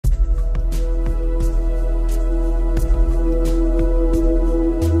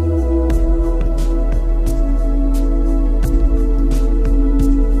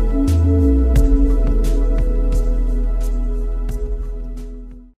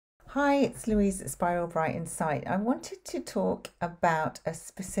Hi, it's Louise at Spiral Bright Insight. I wanted to talk about a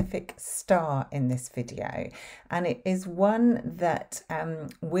specific star in this video, and it is one that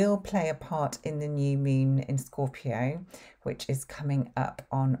will play a part in the new moon in Scorpio, which is coming up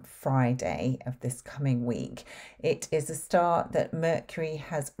on Friday of this coming week. It is a star that Mercury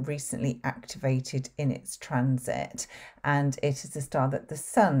has recently activated in its transit, and it is a star that the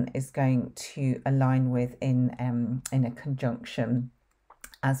Sun is going to align with in a conjunction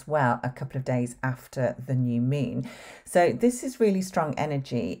as well a couple of days after the new moon. So this is really strong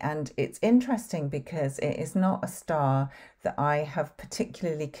energy, and it's interesting because it is not a star that I have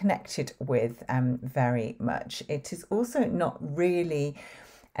particularly connected with very much. It is also not really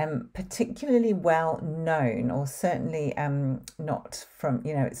particularly well known, or certainly not from,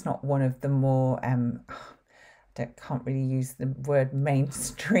 it's not one of the more can't really use the word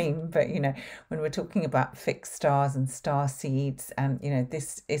mainstream, but when we're talking about fixed stars and star seeds,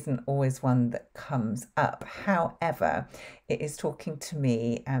 this isn't always one that comes up. However, it is talking to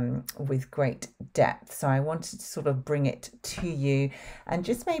me with great depth, so I wanted to sort of bring it to you and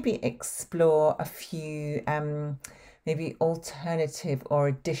just maybe explore a few maybe alternative or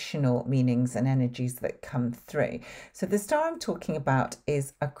additional meanings and energies that come through. So the star I'm talking about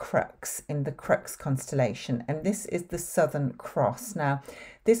is a Crux in the Crux constellation, and this is the Southern Cross. Now,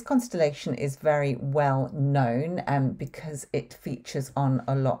 this constellation is very well known because it features on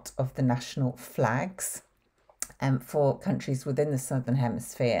a lot of the national flags for countries within the Southern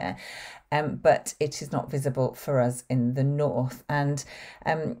Hemisphere. But it is not visible for us in the north. And,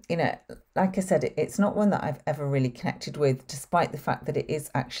 like I said, it's not one that I've ever really connected with, despite the fact that it is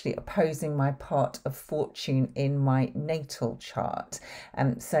actually opposing my part of fortune in my natal chart.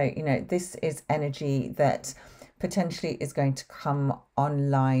 So, this is energy that potentially is going to come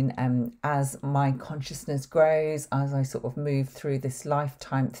online as my consciousness grows, as I sort of move through this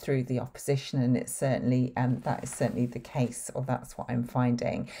lifetime through the opposition. And it's certainly, that is certainly the case, or that's what I'm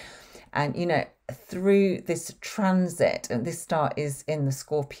finding. And, through this transit, and this star is in the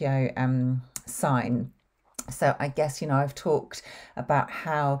Scorpio sign. So I guess, I've talked about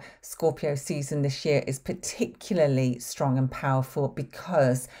how Scorpio season this year is particularly strong and powerful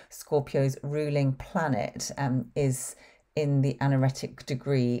because Scorpio's ruling planet is in the anaretic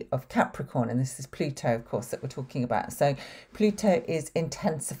degree of Capricorn, and this is Pluto, of course, that we're talking about. So Pluto is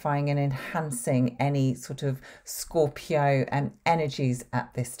intensifying and enhancing any sort of Scorpio energies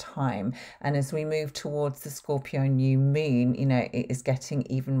at this time, and as we move towards the Scorpio new moon, it is getting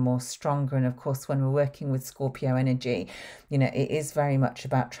even more stronger. And of course, when we're working with Scorpio energy, it is very much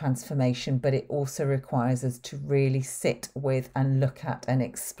about transformation, but it also requires us to really sit with and look at and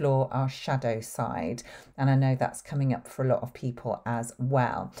explore our shadow side, and I know that's coming up for a lot of people as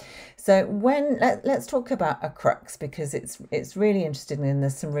well. So let's talk about a Crux, because it's really interesting, and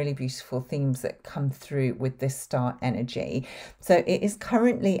there's some really beautiful themes that come through with this star energy. So it is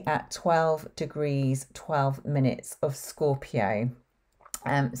currently at 12 degrees 12 minutes of Scorpio.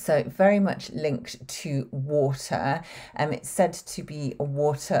 So very much linked to water. It's said to be a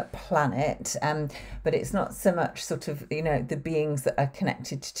water planet, but it's not so much sort of, the beings that are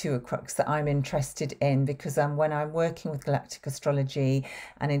connected to a Crux that I'm interested in, because when I'm working with Galactic Astrology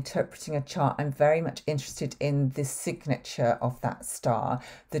and interpreting a chart, I'm very much interested in the signature of that star,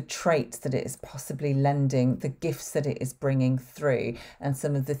 the traits that it is possibly lending, the gifts that it is bringing through, and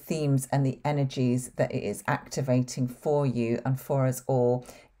some of the themes and the energies that it is activating for you and for us all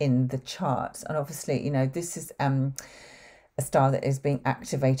in the chart. And obviously, this is a star that is being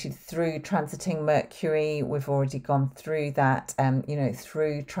activated through transiting Mercury. We've already gone through that,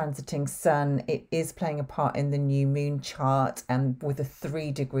 through transiting Sun. It is playing a part in the new moon chart and with a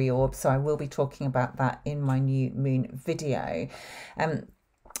 3-degree orb. So I will be talking about that in my new moon video.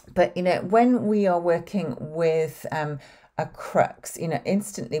 But, when we are working with a Crux,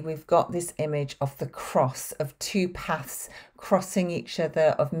 instantly we've got this image of the cross, of two paths crossing each other,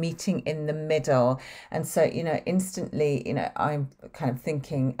 of meeting in the middle. And so, instantly, I'm kind of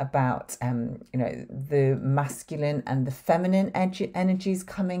thinking about, the masculine and the feminine energies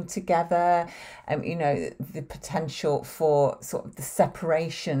coming together, the potential for sort of the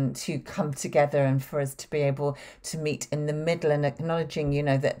separation to come together and for us to be able to meet in the middle, and acknowledging,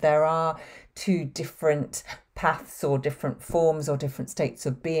 that there are two different paths or different forms or different states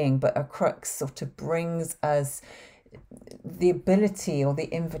of being, but a Crux sort of brings us the ability or the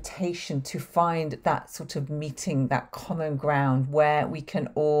invitation to find that sort of meeting, that common ground where we can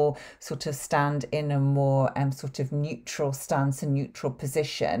all sort of stand in a more sort of neutral stance and neutral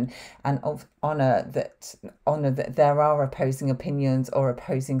position, and of honor that there are opposing opinions or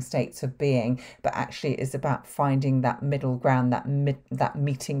opposing states of being, but actually it is about finding that middle ground, that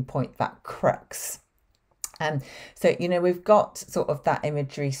meeting point, that crux. So, you know, we've got sort of that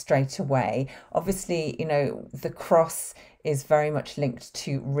imagery straight away. Obviously, you know, the cross is very much linked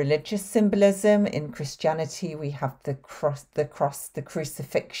to religious symbolism. In Christianity, we have the cross, the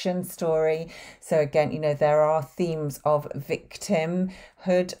crucifixion story. So again, you know, there are themes of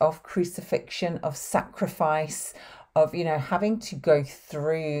victimhood, of crucifixion, of sacrifice, of, you know, having to go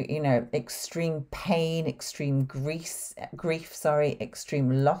through, you know, extreme pain, extreme grief,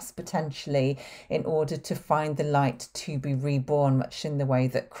 extreme loss potentially, in order to find the light to be reborn, much in the way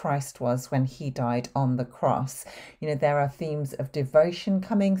that Christ was when he died on the cross. You know, there are themes of devotion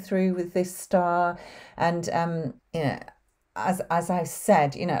coming through with this star, and you know, as I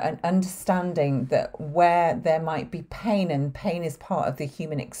said, you know, an understanding that where there might be pain, and pain is part of the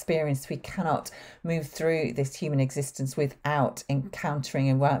human experience, we cannot move through this human existence without encountering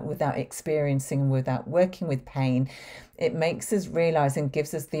and without experiencing and without working with pain. It makes us realize and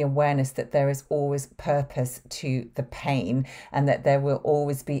gives us the awareness that there is always purpose to the pain, and that there will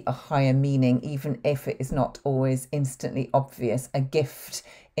always be a higher meaning, even if it is not always instantly obvious, a gift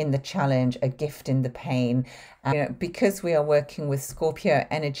in the challenge, a gift in the pain. You know, because we are working with Scorpio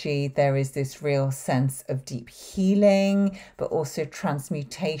energy, there is this real sense of deep healing, but also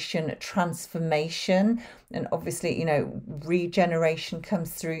transmutation, transformation. And obviously, you know, regeneration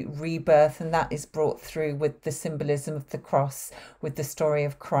comes through, rebirth, and that is brought through with the symbolism of the cross, with the story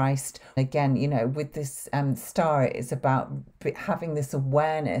of Christ. Again, you know, with this star, it is about having this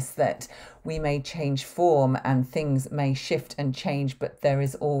awareness that we may change form and things may shift and change, but there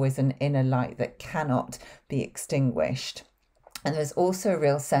is always an inner light that cannot be extinguished. And there's also a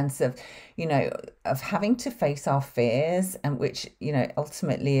real sense of, you know, of having to face our fears, and which, you know,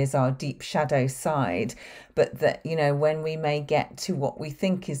 ultimately is our deep shadow side. But that, you know, when we may get to what we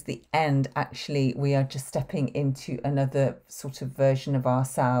think is the end, actually we are just stepping into another sort of version of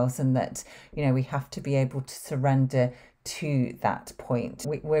ourselves, and that, you know, we have to be able to surrender to that point.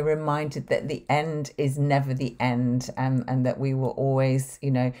 We're reminded that the end is never the end, and that we will always, you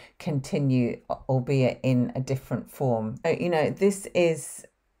know, continue, albeit in a different form. So, you know, this is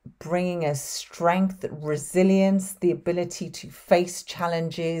bringing us strength, resilience, the ability to face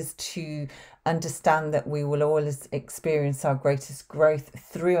challenges, to understand that we will always experience our greatest growth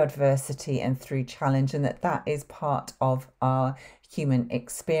through adversity and through challenge, and that is part of our human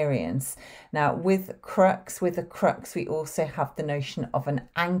experience. Now, with the crux, we also have the notion of an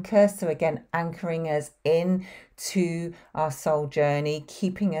anchor. So again, anchoring us in to our soul journey,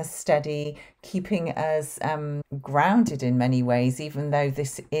 keeping us steady, keeping us grounded in many ways. Even though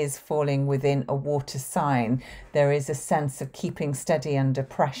this is falling within a water sign, there is a sense of keeping steady under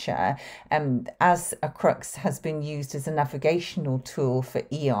pressure. As a crux has been used as a navigational tool for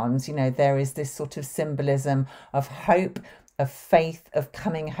eons, you know, there is this sort of symbolism of hope, of faith, of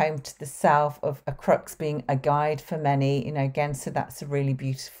coming home to the self, of a crux being a guide for many, you know, again, so that's a really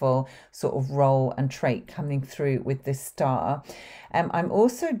beautiful sort of role and trait coming through with this star. I'm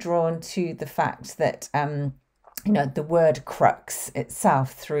also drawn to the fact that you know, the word crux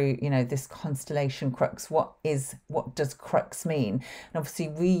itself, through, you know, this constellation crux, what does crux mean? And obviously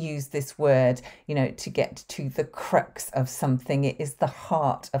we use this word, you know, to get to the crux of something. It is the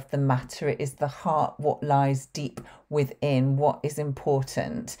heart of the matter. It is the heart, what lies deep within, what is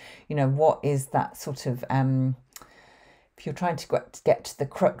important, you know, what is that sort of if you're trying to get to the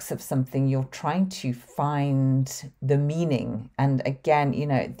crux of something, you're trying to find the meaning. And again, you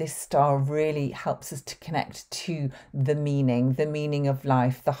know, this star really helps us to connect to the meaning of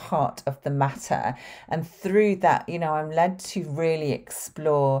life, the heart of the matter. And through that, you know, I'm led to really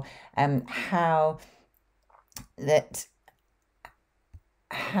explore how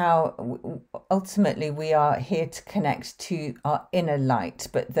ultimately we are here to connect to our inner light,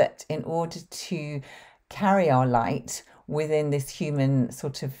 but that in order to carry our light within this human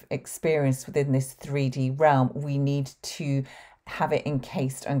sort of experience, within this 3D realm, we need to have it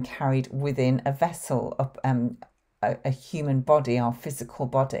encased and carried within a vessel, a human body, our physical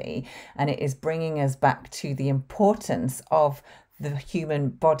body. And it is bringing us back to the importance of the human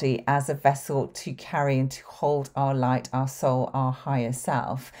body as a vessel to carry and to hold our light, our soul, our higher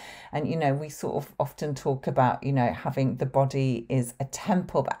self. And, you know, we sort of often talk about, you know, having the body is a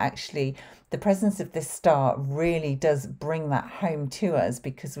temple, but actually the presence of this star really does bring that home to us,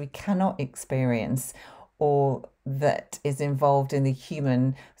 because we cannot experience or that is involved in the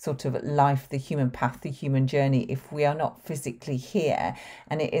human sort of life, the human path, the human journey, if we are not physically here.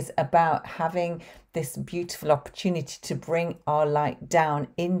 And it is about having this beautiful opportunity to bring our light down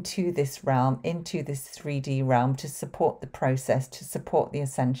into this realm, into this 3D realm, to support the process, to support the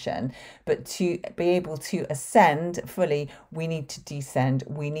ascension. But to be able to ascend fully, we need to descend,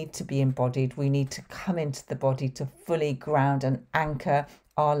 we need to be embodied, we need to come into the body to fully ground and anchor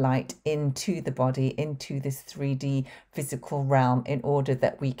our light into the body, into this 3D physical realm, in order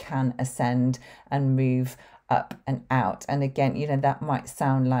that we can ascend and move up and out. And again, you know, that might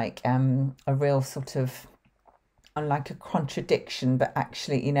sound like a real sort of like a contradiction, but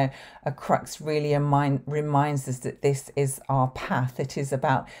actually, you know, a crux really reminds us that this is our path. It is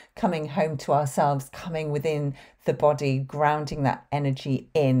about coming home to ourselves, coming within the body, grounding that energy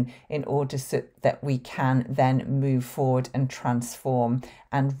in order so that we can then move forward and transform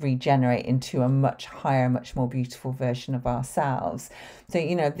and regenerate into a much higher, much more beautiful version of ourselves. So,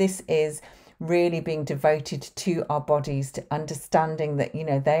 you know, this is really being devoted to our bodies, to understanding that, you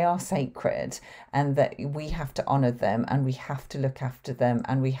know, they are sacred and that we have to honor them and we have to look after them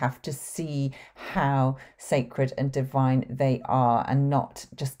and we have to see how sacred and divine they are, and not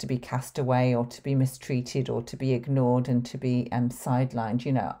just to be cast away or to be mistreated or to be ignored and to be sidelined.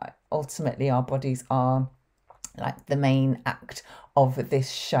 You know, ultimately our bodies are like the main act of this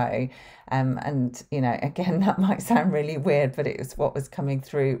show. And, you know, again, that might sound really weird, but it was what was coming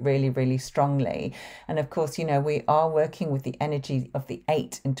through really, really strongly. And of course, you know, we are working with the energy of the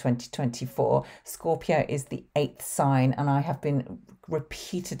 8 in 2024. Scorpio is the 8th sign, and I have been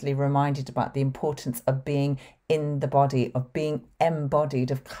repeatedly reminded about the importance of being in the body, of being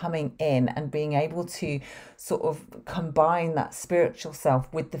embodied, of coming in and being able to sort of combine that spiritual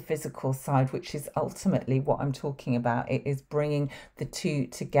self with the physical side, which is ultimately what I'm talking about. It is bringing the two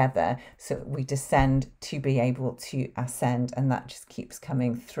together so that we descend to be able to ascend, and that just keeps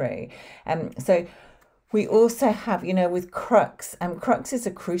coming through. So we also have, you know, with Crux, Crux is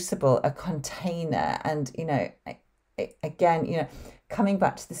a crucible, a container, and, you know, again, you know, coming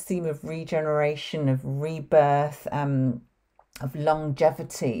back to the theme of regeneration, of rebirth, of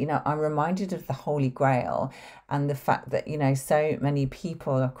longevity, you know, I'm reminded of the Holy Grail and the fact that, you know, so many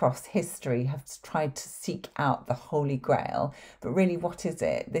people across history have tried to seek out the Holy Grail. But really, what is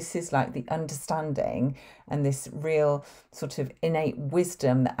it? This is like the understanding and this real sort of innate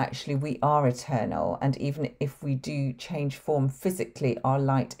wisdom that actually we are eternal. And even if we do change form physically, our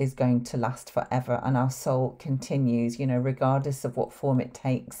light is going to last forever and our soul continues, you know, regardless of what form it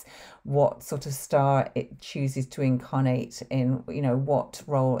takes, what sort of star it chooses to incarnate in, you know, what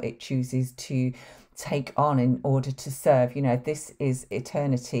role it chooses to take on in order to serve. You know, this is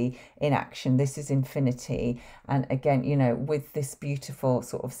eternity in action, this is infinity. And again, you know, with this beautiful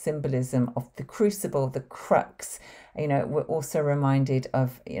sort of symbolism of the crucible, the crux, you know, we're also reminded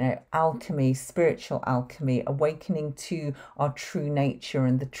of, you know, alchemy, spiritual alchemy, awakening to our true nature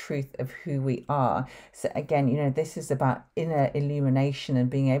and the truth of who we are. So again, you know, this is about inner illumination and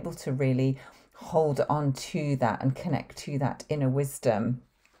being able to really hold on to that and connect to that inner wisdom.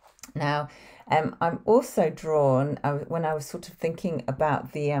 Now, I'm also drawn, when I was sort of thinking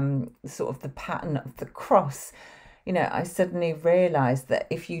about the sort of the pattern of the cross, you know, I suddenly realised that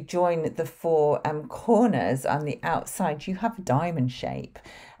if you join the four corners on the outside, you have a diamond shape.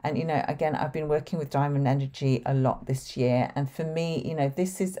 And, you know, again, I've been working with diamond energy a lot this year. And for me, you know,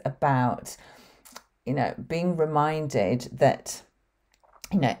 this is about, you know, being reminded that,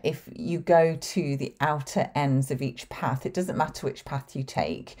 you know, if you go to the outer ends of each path, it doesn't matter which path you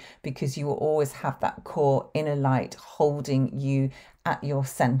take, because you will always have that core inner light holding you at your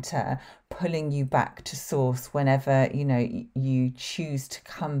center, pulling you back to source whenever, you know, you choose to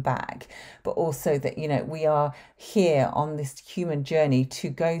come back. But also that, you know, we are here on this human journey to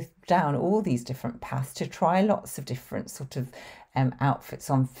go down all these different paths, to try lots of different sort of outfits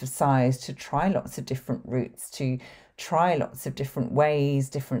on for size, to try lots of different routes, to try lots of different ways,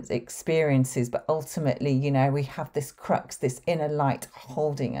 different experiences. But ultimately, you know, we have this crux, this inner light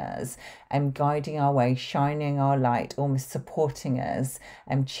holding us and guiding our way, shining our light, almost supporting us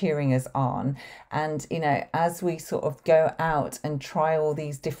and cheering us on. And, you know, as we sort of go out and try all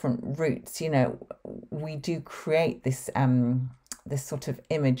these different routes, you know, we do create this this sort of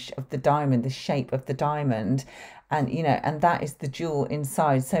image of the diamond, the shape of the diamond. And, you know, and that is the jewel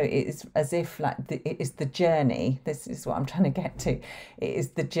inside. So it is as if like it is the journey. This is what I'm trying to get to. It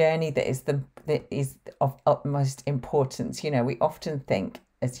is the journey that is of utmost importance. You know, we often think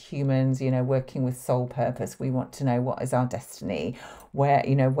as humans, you know, working with soul purpose, we want to know what is our destiny, where,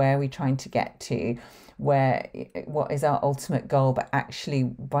 you know, where are we trying to get to, what is our ultimate goal. But actually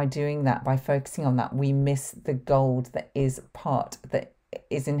by doing that, by focusing on that, we miss the gold that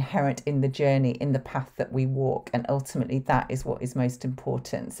is inherent in the journey, in the path that we walk, and ultimately that is what is most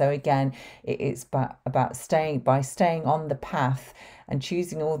important. So again, it is about staying on the path and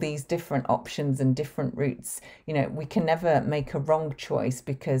choosing all these different options and different routes. You know, we can never make a wrong choice,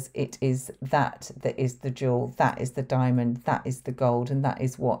 because it is that is the jewel, that is the diamond, that is the gold, and that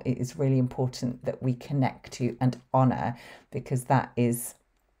is what it is really important that we connect to and honor, because that is,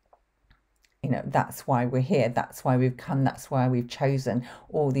 you know, that's why we're here, that's why we've come, that's why we've chosen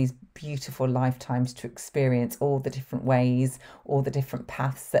all these beautiful lifetimes to experience all the different ways, all the different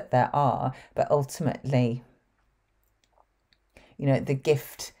paths that there are. But ultimately, you know, the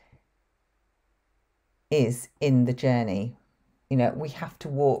gift is in the journey. You know, we have to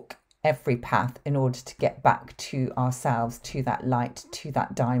walk every path in order to get back to ourselves, to that light, to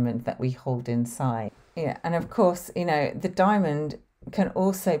that diamond that we hold inside. Yeah, and of course, you know, the diamond can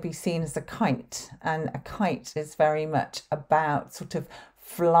also be seen as a kite, and a kite is very much about sort of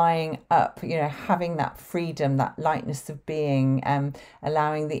flying up, you know, having that freedom, that lightness of being,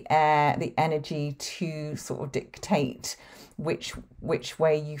 allowing the air, the energy to sort of dictate which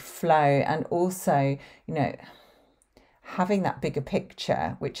way you flow, and also, you know, having that bigger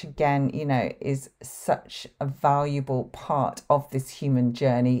picture, which again, you know, is such a valuable part of this human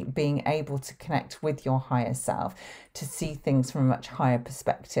journey, being able to connect with your higher self, to see things from a much higher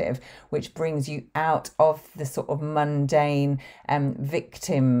perspective, which brings you out of the sort of mundane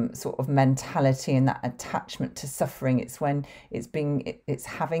victim sort of mentality and that attachment to suffering. It's when it's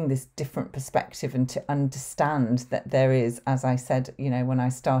having this different perspective, and to understand that there is, as I said, you know, when I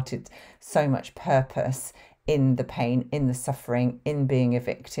started, so much purpose in the pain, in the suffering, in being a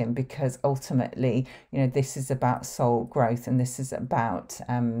victim, because ultimately, you know, this is about soul growth, and this is about,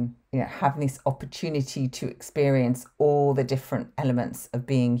 you know, having this opportunity to experience all the different elements of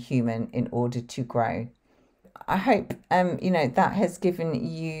being human in order to grow. I hope, you know, that has given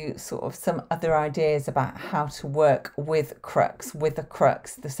you sort of some other ideas about how to work with Crux, with the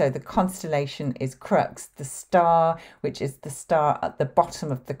Crux. So the constellation is Crux, the star, which is the star at the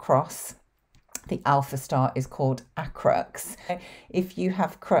bottom of the cross. The alpha star is called Acrux. If you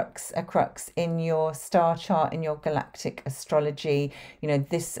have a crux in your star chart, in your galactic astrology, you know,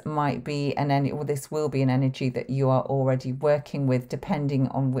 this might be this will be an energy that you are already working with, depending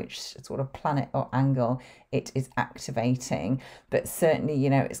on which sort of planet or angle it is activating. But certainly, you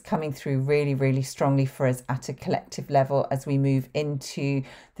know, it's coming through really, really strongly for us at a collective level as we move into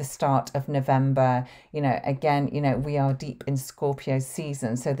the start of November. You know, again, you know, we are deep in Scorpio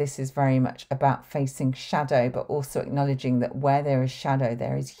season, so this is very much about facing shadow, but also acknowledging that where there is shadow,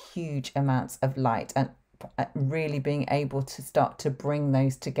 there is huge amounts of light, and really being able to start to bring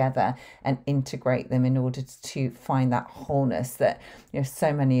those together and integrate them in order to find that wholeness that, you know,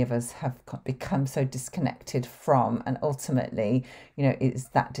 so many of us have become so disconnected from. And ultimately, you know, it's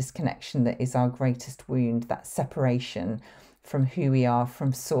that disconnection that is our greatest wound. That separation from who we are,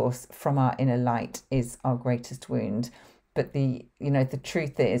 from source, from our inner light, is our greatest wound. But the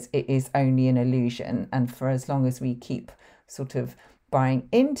truth is, it is only an illusion, and for as long as we keep sort of buying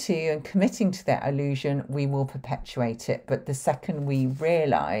into and committing to that illusion, we will perpetuate it. But the second we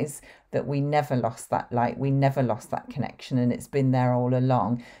realize that we never lost that light, we never lost that connection, and it's been there all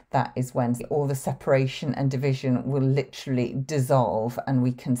along, that is when all the separation and division will literally dissolve, and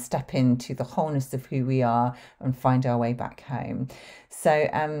we can step into the wholeness of who we are and find our way back home.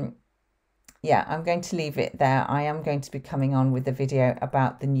 So yeah, I'm going to leave it there. I am going to be coming on with a video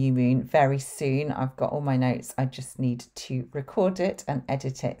about the new moon very soon. I've got all my notes. I just need to record it and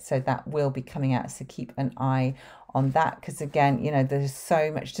edit it. So that will be coming out. So keep an eye on that, because again, you know, there's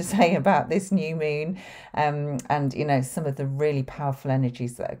so much to say about this new moon, and you know, some of the really powerful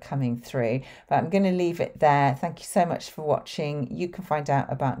energies that are coming through. But I'm going to leave it there. Thank you so much for watching. You can find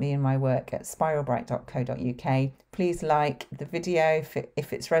out about me and my work at spiralbright.co.uk. Please like the video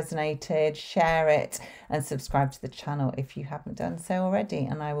if it's resonated, share it, and subscribe to the channel if you haven't done so already.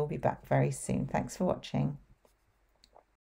 And I will be back very soon. Thanks for watching.